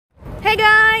Hey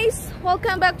guys!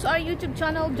 Welcome back to our YouTube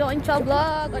channel, Joe&Cha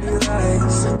Vlog. Wala,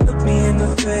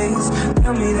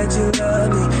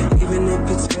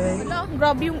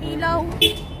 grabe yung ilaw.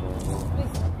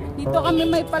 Dito kami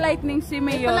may pa-lightning si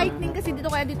Mayor. May pa-lightning kasi dito,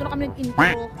 kaya dito na kami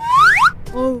nag-intro.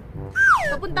 Oh.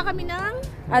 Papunta kami ng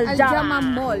Aljama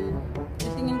Mall.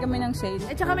 Titingin kami ng sale.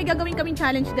 At saka may gagawin kaming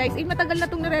challenge guys. Eh, matagal na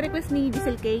itong nare-request ni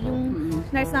Diesel K, yung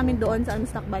nurse namin doon sa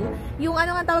Mustakbal. Yung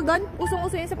ano nga tawag doon?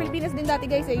 Usong-uso yun sa Pilipinas din dati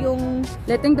guys eh. Yung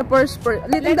letting the person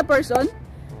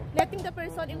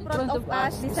in front of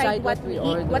us decide what we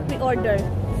order.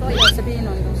 So yeah, sabihin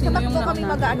nun. Sa McDo kami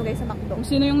mag-ano guys, sa McDo. Kung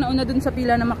sino yung nauna dun sa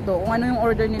pila ng McDo, kung ano yung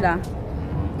order nila,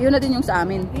 yun na din yung sa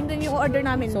amin. Yun din yung order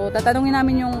namin. So tatanungin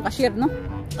namin yung cashier, no?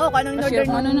 Oo, kung anong in-order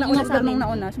nung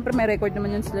nauna. Siyempre may record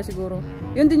naman yun sila siguro.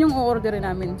 Yun din yung o-orderin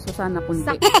namin. So sana kunti.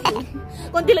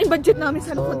 Konti lang yung budget namin.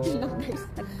 Sana konti lang guys.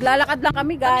 Naglalakad lang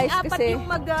kami guys. Apat kasi yung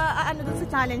ano dun sa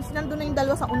challenge. Nandun na yung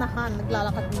dalawa sa unahan.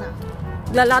 Naglalakad na.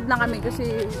 Naglalakad lang kami kasi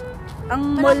ang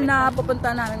mall na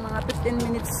pupunta namin mga 15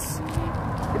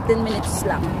 minutes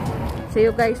lang. See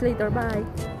you guys later. Bye.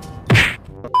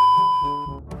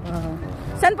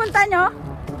 Saan punta nyo?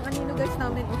 Kanino guys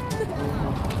namin.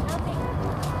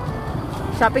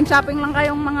 Shopping lang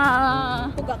kayong mga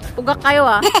pugak kayo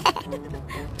ah.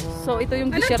 So ito yung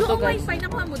disyerto guys. Wifi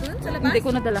nakuha mo dun sa labas? Hindi ko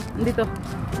nadala. Dito.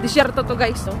 Disyerto to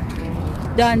guys. So.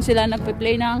 Diyan sila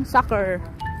nagpe-play ng soccer.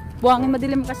 Buhangin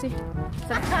madilim kasi.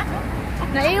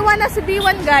 Naiwan na si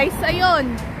B1 guys.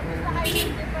 Ayun.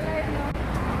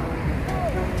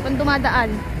 Kung dumadaan.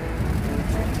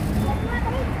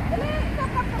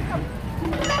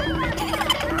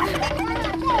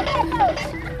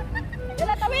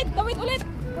 Tawid ulit.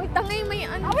 Uy, tangay may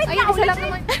ano. Ay, isa lang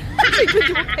naman.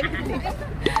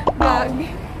 Gagi.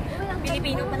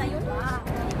 Pilipino pala yun.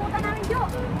 Ikutan namin, Jo.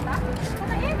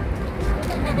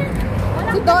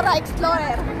 Si Dora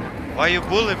Explorer. Why you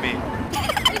bully me?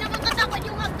 Hindi naman katakot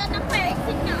yung hagdan ng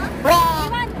exit niya.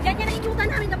 Iwan, ganyan na ikutan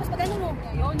namin tapos pag ano mo.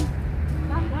 Ayun.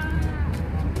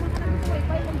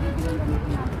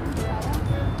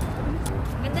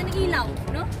 Ganda ng ilaw,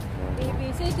 no?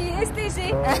 STC.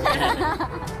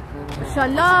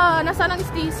 Shala, nasaan ang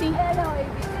Stacy?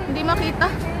 Hindi makita.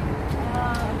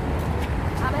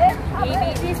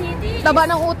 Taba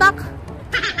ng utak.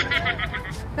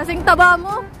 Kasing taba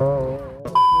mo.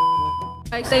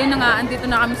 Guys, ayun na nga, andito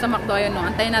na kami sa McDo. Ayun, no?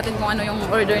 Antayin natin kung ano yung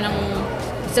order ng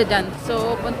isa dyan.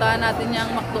 So, puntahan natin yung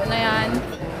McDo na yan.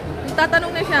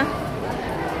 Tatanong na siya.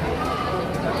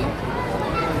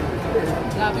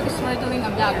 Yeah, because we're doing a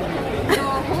vlog. So,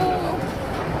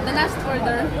 the last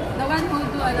order, the one who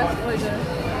do a last order,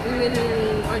 we will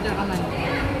order a man.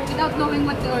 Without knowing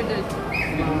what they ordered.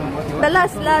 The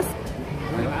last.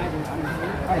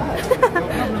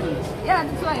 Yeah,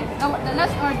 that's why. The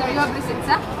last order, you have receipts,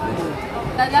 huh?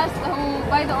 The last who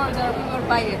buy the order, we will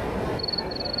buy it.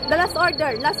 The last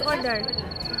order.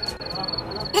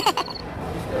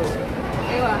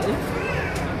 Ewa.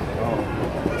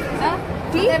 Huh?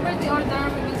 Whatever the order,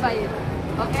 we will buy it.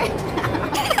 Okay?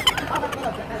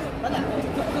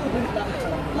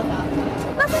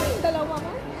 Nasaan yung dalawa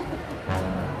mo?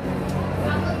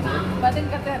 Batin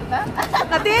katerta?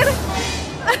 Katir?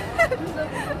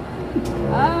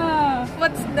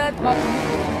 What's that?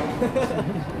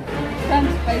 Some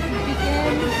spicy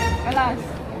chicken. Kalas.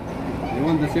 You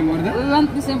want the same order? We want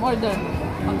the same order.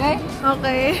 Okay?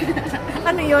 Okay.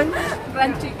 Ano yun?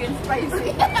 Crunch chicken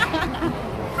spicy.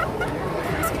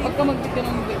 Huwag ka magbigay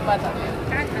ng big bata.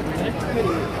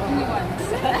 Only once.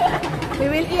 We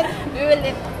will eat. We will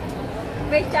eat.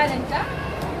 May challenge, ha?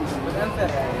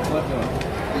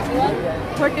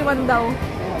 41 daw. 1.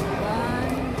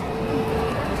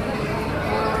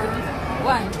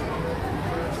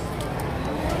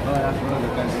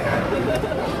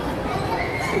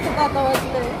 Tatawa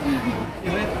sila eh.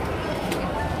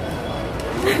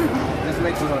 Just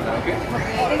wait for order, okay?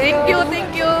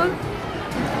 Thank you.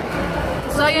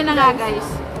 So, yun na nga guys.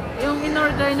 Yung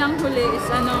in-order ng huli is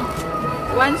ano,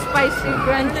 1 spicy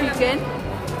grand chicken.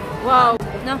 Wow.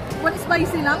 Na, 1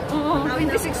 spicy lang? Oo,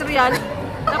 26 real.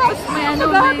 Tapos may ano,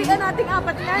 Maghahatiin natin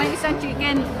apat yan. may isang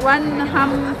chicken. 1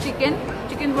 ham chicken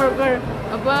burger.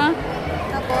 Aba.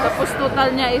 Tapos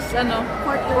total niya is ano,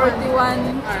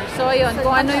 41. So, ayun.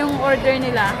 Kung ano yung order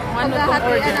nila. Kung ano itong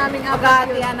order. Paghahatian namin apat.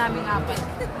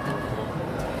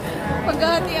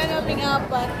 Paghahatian namin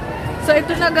apat. So,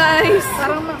 ito na guys.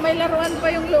 Parang may laruan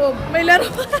pa yung loob. May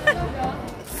laruan.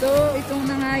 So, itong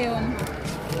na nga yun.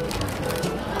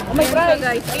 Oh, may prize.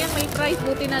 Guys. Ayan, may prize.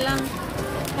 Buti na lang.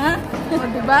 Ha? O,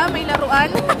 diba? May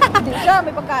laruan. Hindi siya. May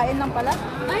pagkain lang pala.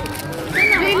 Ay,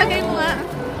 ilagay mo nga.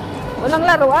 Walang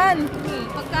laruan.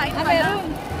 Pagkain Ah, pala. meron.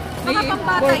 Mga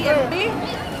pambata yan, be.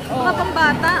 Mga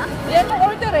pambata. Yan ang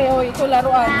order eh. Oh, ito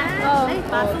laruan. Ay,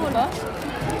 pasul. Diba?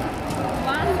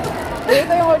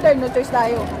 Ito yung order. No choice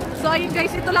tayo. So, ayun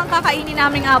guys, ito lang kakainin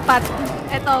naming apat.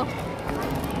 Ito.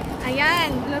 Ayan.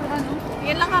 Laruan, oh.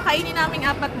 Yan lang kakainin naming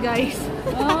apat, guys.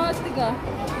 Stiga.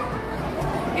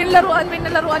 Yung laruan, may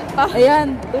nalaruan pa.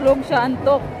 Ayan, tulog siya,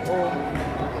 antok. Oh.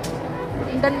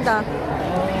 Ang ganda.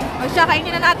 O siya,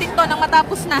 kainin na natin to nang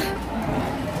matapos na.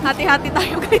 Hati-hati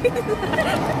tayo, guys.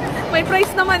 May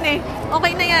price naman eh.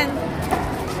 Okay na yan.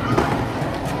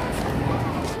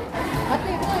 Ate,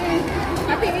 ito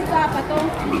eh. Ate, ito apat to.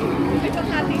 Ito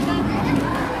hati na.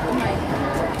 Umay.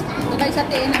 Ito guys,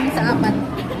 hatiin namin sa apat.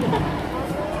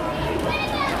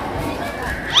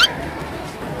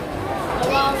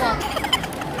 Kawawa.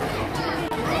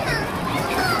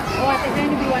 Oh, ate, ito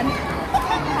yung B1.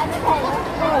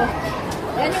 Oh.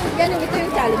 Yan yung ito yung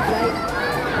challenge, right?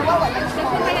 Kawawa lang.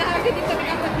 Kasi kaya hati din kami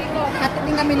apat dito. Hati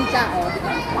din kami ni Cha, oh.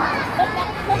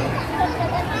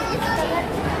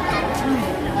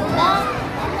 Diba?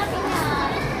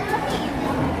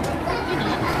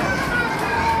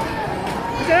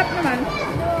 Sarap naman.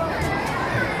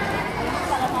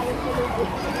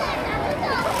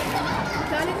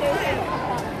 Challenge eh.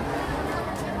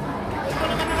 Ito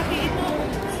naman nakatiin mo.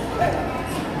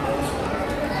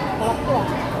 Sarap to ah.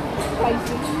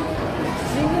 Spicy.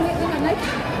 Hindi naman, nice.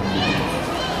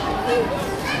 Ate.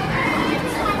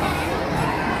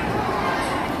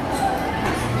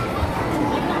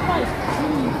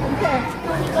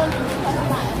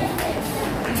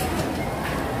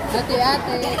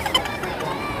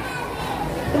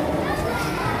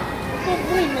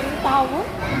 Pobre, may tao.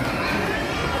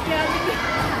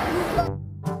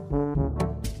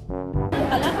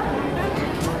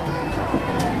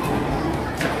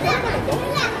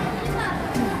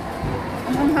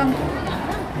 Ang anghang.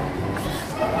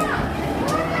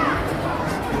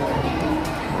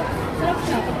 Sarap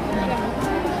siya.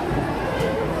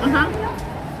 Anghang?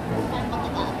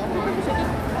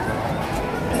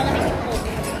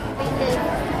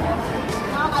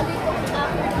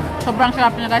 Sobrang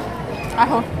sarap niya guys.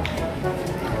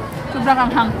 Sobrang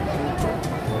anghang.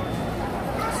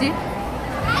 See?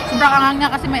 Sobrang anghang niya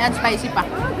kasi may add spicy pa.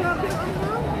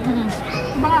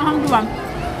 Sobrang anghang diba?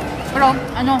 Pero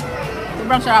ano,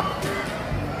 sobrang sarap.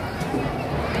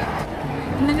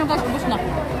 Tingnan nyo guys, ubos na.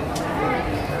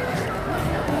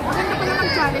 Maganda pala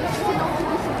mag-challenge kasi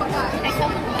naubos yung pagkain.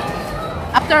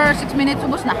 After 6 minutes,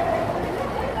 ubos na.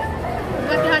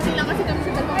 Hati-hati lang kasi kami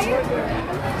sa dalawang burger.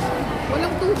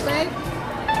 Walang tubig.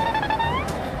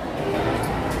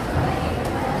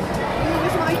 Yung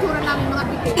guys, mga itsura namin mga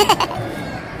pitin.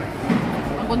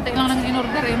 Ang konti lang nang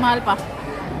in-order eh, mahal pa.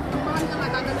 Ang mahal na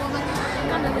nga, dadalawang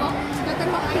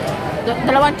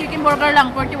Dalawang chicken burger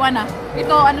lang, 41 ah.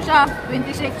 Ito, ano siya,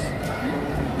 26. 26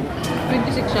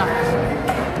 siya.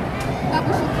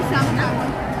 Tapos yung isang naman.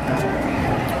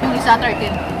 Yung isa,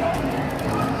 13.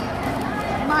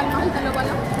 Mahal na kasi dalawa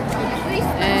lang.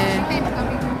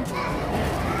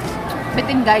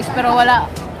 Bitin guys, pero wala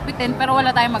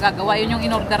tayong magagawa. Yun yung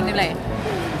in-order nila eh.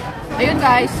 Ayun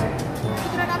guys.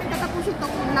 Ito na namin tatapusin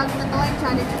itong vlog na to and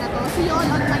challenge na to. See you all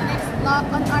on my next vlog,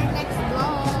 on our next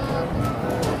vlog.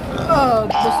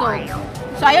 Busog.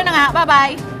 So ayun na nga,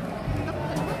 bye-bye.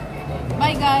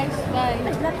 Bye guys. Bye.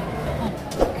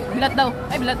 Bilat daw.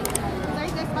 Ay, bilat.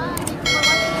 Sorry guys, bye. Thank you for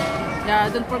watching.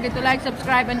 Yeah, don't forget to like,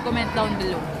 subscribe, and comment down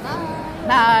below.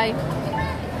 Bye. Bye.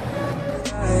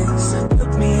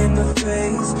 Look me in the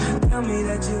face, tell me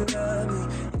that you love